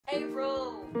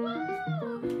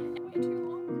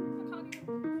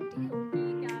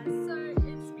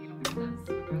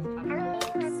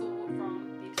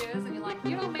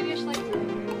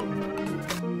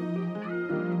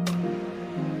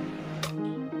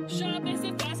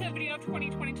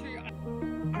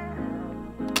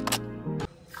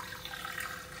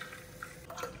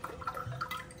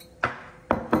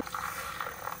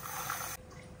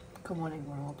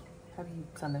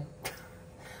Sunday.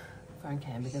 Phone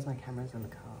cam because my camera's in the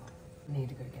car. I need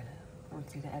to go get it. I want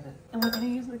to see the edit. And we're gonna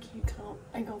use the cute top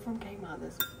I got from Kmart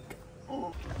this week.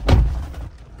 Oh.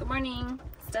 Good morning.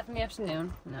 It's definitely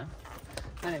afternoon. No,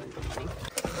 not even good morning.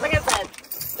 Like I said,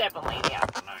 it's definitely in the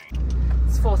afternoon.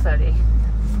 It's 4:30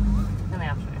 in the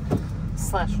afternoon.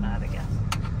 Slash night, I guess.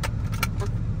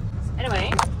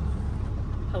 Anyway,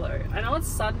 hello. I know it's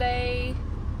Sunday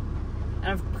and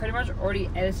I've pretty much already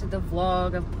edited the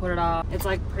vlog. I've put it up. It's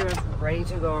like pretty much ready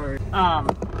to go.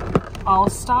 I'll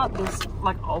start this,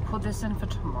 like I'll put this in for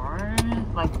tomorrow,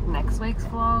 like next week's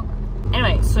vlog.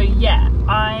 Anyway, so yeah,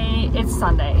 it's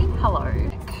Sunday. Hello.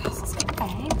 Eggs.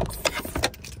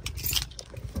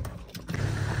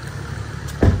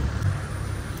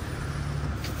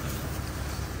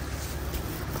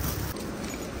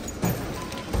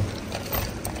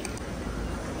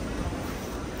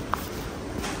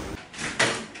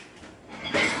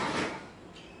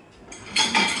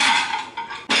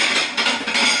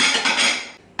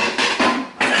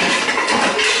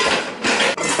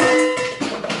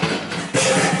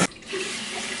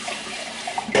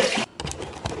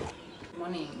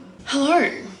 Hello,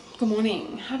 good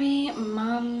morning. Happy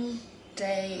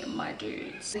Monday, my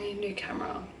dudes. I need a new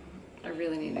camera. I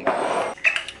really need a new camera.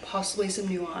 Possibly some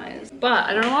new eyes. But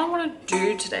I don't know what I want to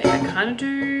do today.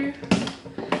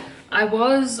 I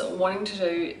was wanting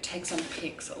to take some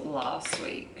pics last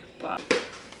week, but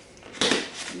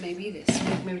maybe this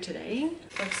week, maybe today.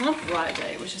 Like, it's not a bright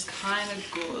day, which is kind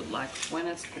of good. Like when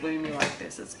it's gloomy like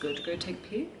this, it's good to go take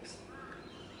pics.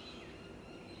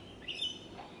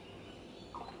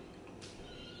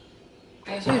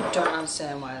 I also don't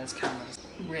understand why this camera's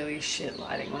really shit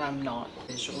lighting when I'm not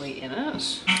visually in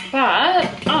it.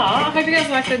 But, I hope you guys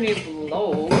like the new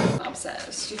vlog. I'm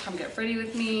obsessed. You come get ready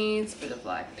with me. It's a bit of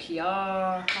like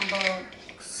PR,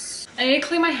 unbox. I need to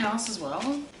clean my house as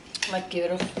well. Like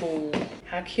give it a full.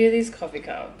 How cute are these coffee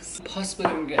cups? Possibly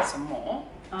gonna get some more.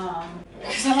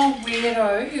 Because I'm a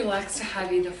weirdo who likes to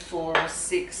have either 4 or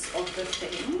 6 of the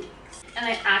things. And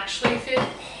they actually fit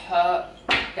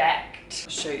perfect. I'll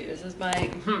show you. This is my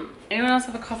anyone else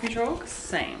have a coffee drawer?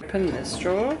 Same. Open this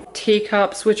drawer.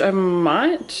 Teacups, which I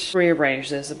might rearrange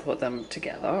this and put them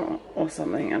together or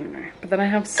something. I don't know. But then I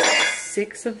have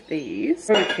 6 of these.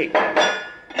 Probably keep them.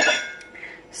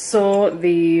 Saw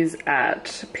these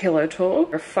at Pillow Talk.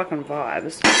 They're fucking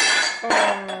vibes.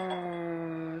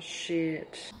 Oh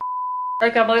shit. I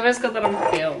can't believe I just got that on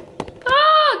film.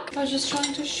 Fuck! I was just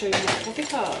trying to show you my coffee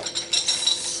cup.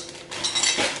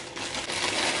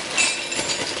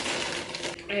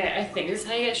 Okay, I think this is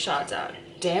how you get shards out.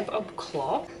 Damp a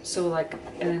cloth, so like,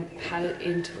 and then pat it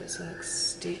into it so it like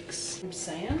sticks. I'm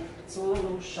saying? It's all the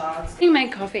little shards. You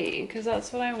make coffee, because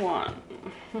that's what I want.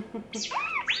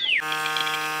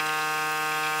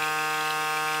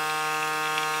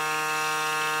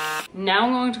 Now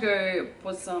I'm going to go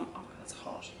put some, oh that's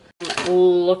hot.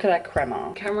 Look at that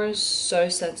crema. The camera is so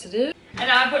sensitive. And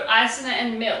now I put ice in it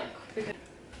and milk. Because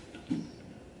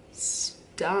it's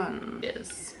done.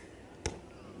 Yes.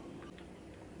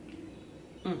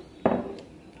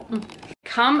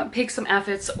 Come pick some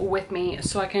outfits with me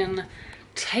so I can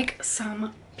take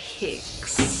some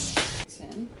pics.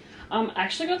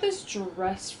 Actually got this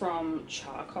dress from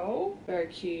Charcoal. Very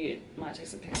cute. Might take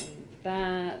some pics in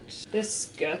that. This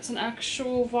skirt's an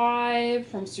actual vibe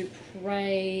from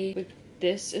Supre.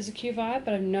 This is a cute vibe,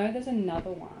 but I know there's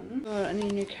another one. Oh, I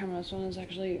need a new camera. This one is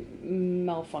actually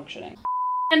malfunctioning.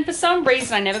 And for some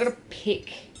reason, I never got a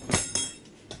pic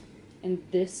in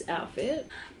this outfit.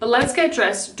 But let's get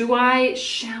dressed. Do I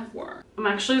shower? I'm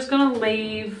actually just gonna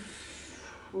leave.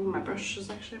 Oh, my brush is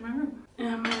actually in my room.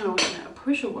 I'm gonna I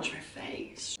probably should wash my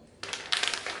face.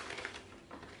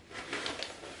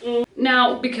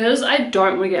 Now, because I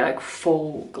don't want to get like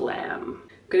full glam,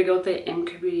 I'm gonna go with the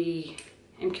MKB.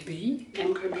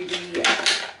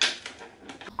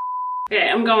 Okay,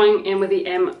 I'm going in with the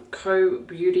MCO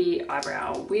Beauty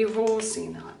eyebrow. We've all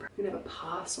seen that eyebrow. We never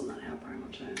pass on that eyebrow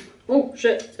much. Oh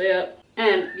shit, see ya.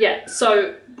 And yeah,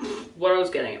 so what I was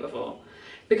getting at before.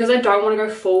 Because I don't want to go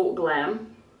full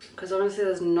glam, because honestly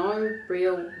there's no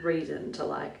real reason to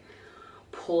like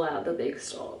pull out the big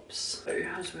stops. So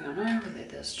as we all know, we let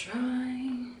this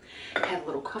dry. Have a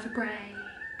little coffee break.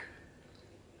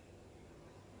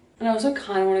 And I also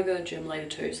kind of want to go to the gym later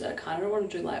too, so I kind of want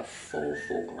to do like full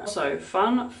glam. So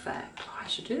fun fact, I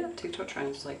should do that TikTok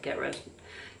trend, just like get ready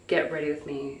with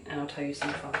me and I'll tell you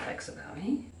some fun facts about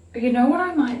me. But you know what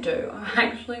I might do? I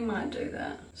actually might do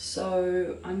that.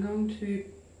 So I'm going to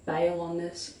bail on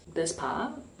this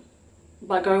part,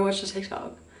 but go watch the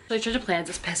TikTok. So change of plans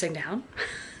is passing down.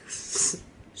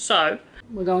 So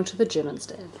we're going to the gym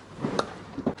instead.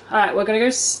 Alright, we're gonna go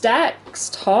stacks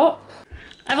top.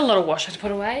 I have a lot of wash I have to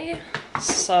put away.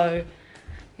 So,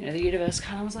 you know, the universe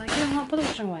kind of was like, you know what, put the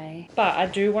washing away. But I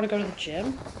do want to go to the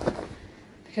gym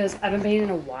because I haven't been in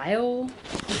a while.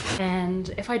 And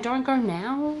if I don't go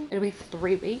now, it'll be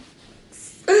 3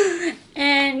 weeks.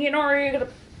 And you know, you're gonna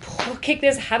kick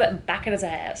this habit back in his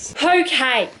ass.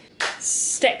 Okay,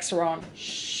 stacks are on.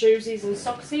 Shoesies and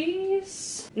socksies.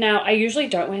 Now, I usually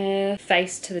don't wear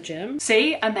face to the gym.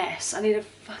 See, a mess. I need to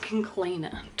fucking clean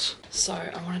it. So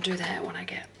I want to do that when I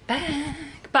get back.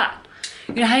 But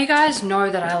you know how you guys know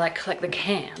that I like collect the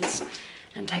cans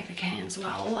and take the cans?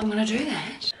 Well, I'm gonna do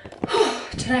that.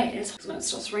 Today is when it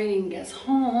starts raining, gets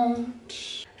hot.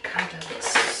 Kind of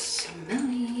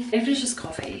smelly. I finished this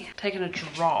coffee. Taking a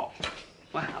drop.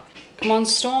 Wow. Come on,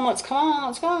 Storm, let's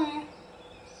go.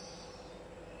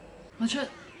 Legit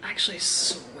actually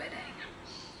sweating.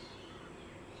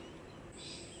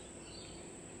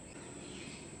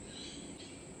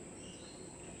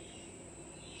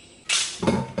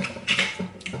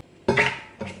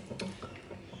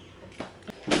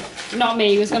 Not me,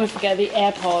 he was going to forget the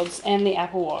AirPods and the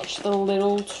Apple Watch. The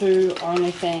little two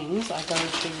only things I go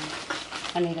to.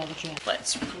 I need at the gym.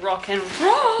 Let's rock and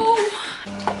roll!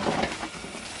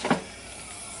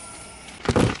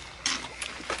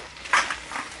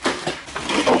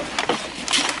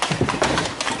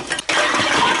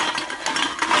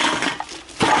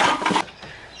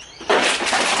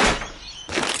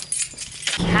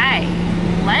 Okay,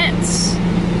 let's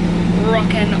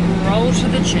rock and roll to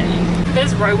the gym.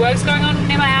 There's roadworks going on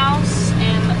near my house,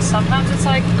 and sometimes it's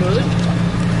like good,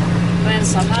 but then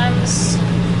sometimes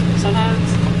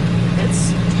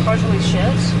it's totally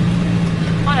shit.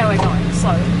 I know we're going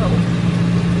slow, cool.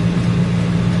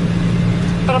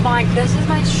 But I'm like, this is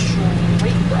my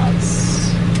street,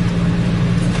 bruds.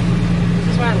 This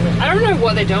is where I live. I don't know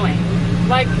what they're doing.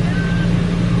 Like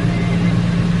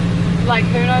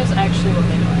who knows actually what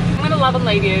they're doing. I'm gonna love and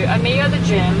leave you. I meet you at the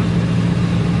gym.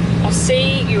 I'll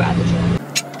see you at the gym.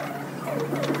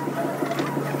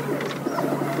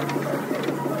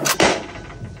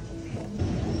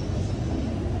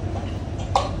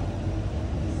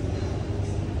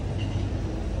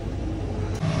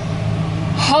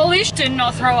 Holy sh! Did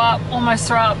not throw up. Almost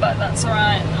throw up, but that's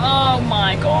alright. Oh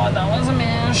my god, that was a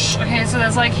mish. Okay, so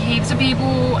there's like heaps of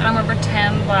people, and I'm gonna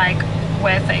pretend like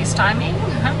we're FaceTiming.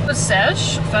 The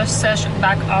sesh, first sesh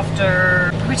back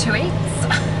after probably 2 weeks.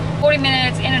 40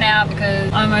 minutes in and out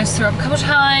because I almost threw up a couple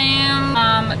times.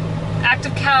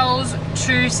 Active calories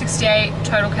 268,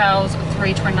 total calories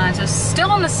 329. So still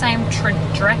on the same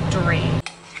trajectory.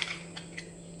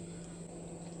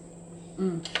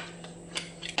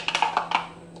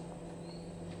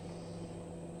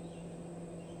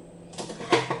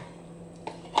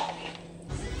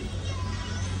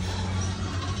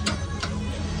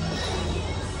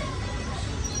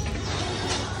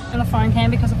 And a phone cam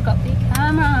because I've got the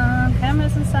camera.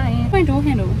 Camera's insane. My door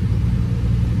handle.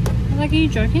 Like, are you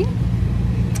joking?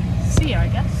 See ya, I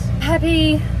guess.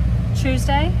 Happy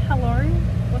Tuesday. Hello.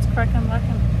 What's cracking?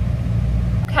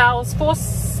 Cals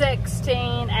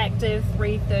 416, active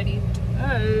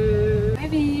 332.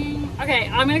 Maybe. Okay,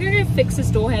 I'm gonna go fix this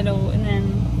door handle and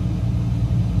then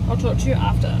I'll talk to you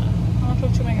after. I'll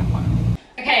talk to you when I get home.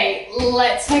 Okay,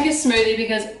 let's make a smoothie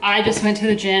because I just went to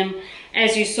the gym.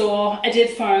 As you saw, I did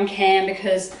phone cam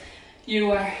because you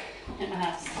were in my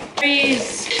house.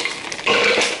 Freeze.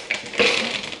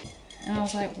 And I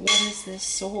was like, what is this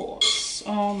sauce?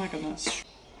 Oh my goodness.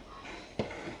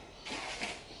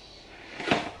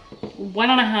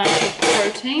 1.5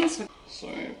 protein. So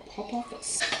pop off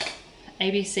this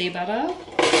ABC butter.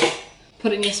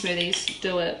 Put it in your smoothies.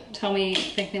 Do it. Tell me,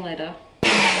 thank me later.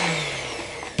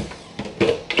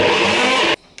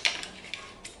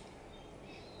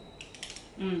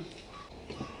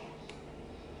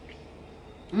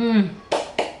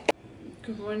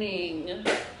 Good morning.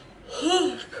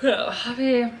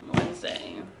 Happy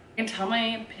Wednesday. I can tell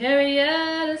my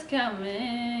period is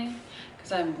coming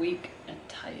because I'm weak and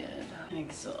tired.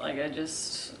 Like I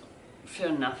just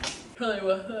feel nothing. Really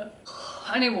worth it.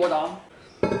 I need water.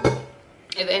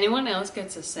 If anyone else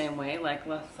gets the same way, like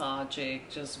lethargic,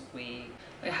 just weak.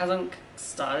 It hasn't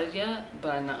started yet,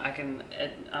 but I'm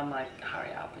like,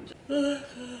 hurry up and just.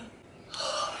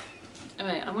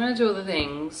 Anyway, I'm gonna do all the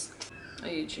things. Are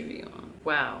YouTube on?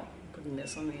 Wow, putting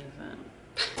this on the internet.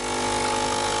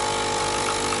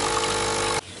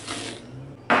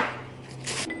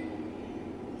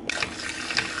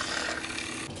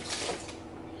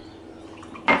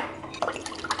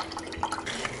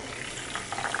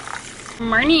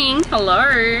 Morning.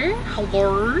 Hello.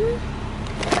 Hello.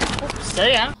 Oh,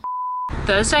 see ya.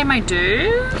 Thursday, my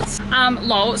dudes.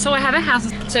 Lol, so I have a house,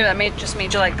 so that just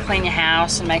means you like clean your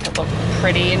house and make it look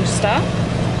pretty and stuff.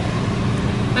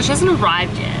 But she hasn't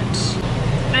arrived yet.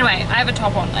 Anyway, I have a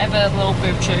top on. I have a little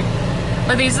boob tube.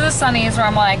 But these are the sunnies where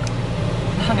I'm like,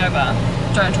 hungover,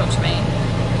 don't talk to me.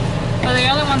 They're the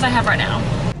only ones I have right now.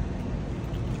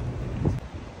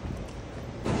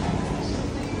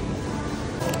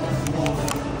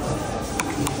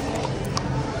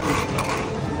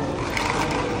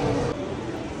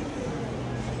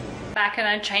 Back, and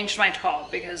I changed my top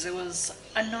because it was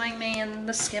annoying me, and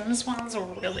the Skims ones are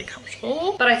really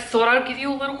comfortable. But I thought I'd give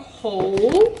you a little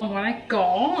haul on what I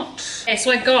got. Okay,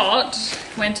 so I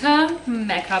went to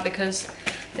Mecca because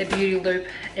the beauty loop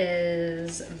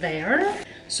is there.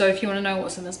 So if you want to know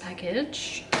what's in this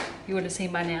package, you would have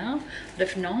seen by now. But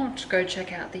if not, go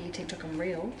check out the TikTok and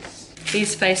Reels.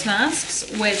 These face masks,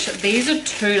 which these are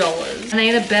 $2, and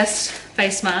they're the best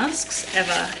face masks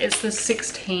ever. It's the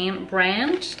 16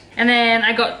 brand. And then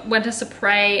I went to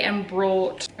Supray and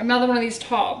brought another one of these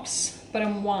tops, but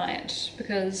in white,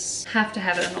 because I have to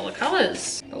have it in all the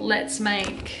colors. But let's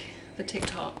make the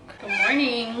TikTok. Good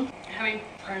morning. I'm having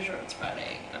pressure it's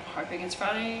Friday. I'm hoping it's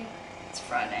Friday. It's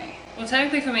Friday. Well,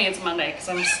 technically for me it's Monday because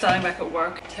I'm starting back at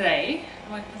work today.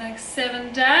 I'm like, for like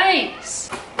 7 days.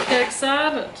 Get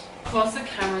excited. Of course the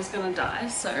camera's gonna die,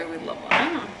 so we love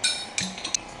that.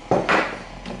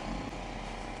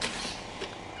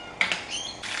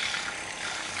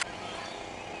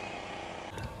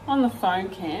 On the phone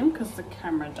cam because the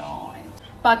camera died.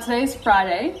 But today's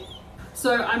Friday.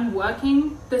 So I'm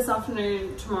working this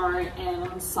afternoon, tomorrow, and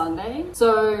on Sunday.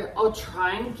 So I'll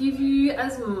try and give you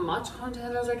as much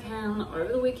content as I can over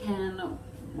the weekend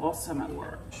whilst I'm at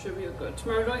work. Should be good.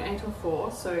 Tomorrow we're doing 8 till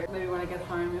 4, so maybe when I get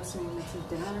home you'll see me make some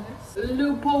dinner, I guess.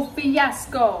 Lupo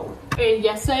fiasco!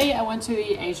 Yesterday I went to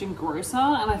the Asian grocer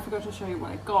and I forgot to show you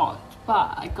what I got.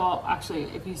 But I got, actually,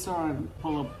 if you saw him,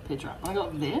 pull a picture up. I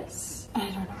got this. I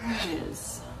don't know what it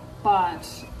is. But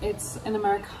it's an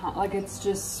American, like it's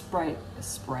just straight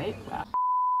espresso.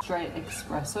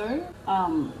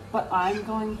 But I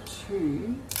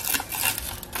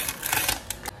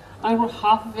want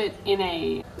half of it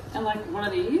in like one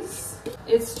of these.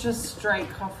 It's just straight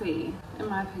coffee, in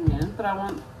my opinion, but I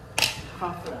want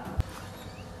half of that.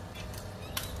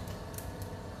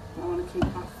 I want to keep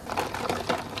half.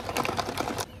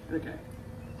 There we go.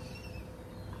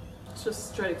 It's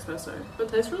just straight espresso, but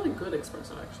it tastes really good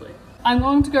espresso actually. I'm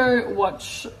going to go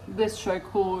watch this show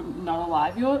called Not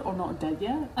Alive Yet, or Not Dead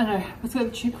Yet. I know, it's got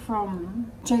a chick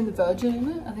from Jane the Virgin in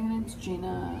it. I think her name's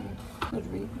Gina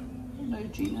Rodriguez. No,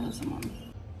 Gina someone.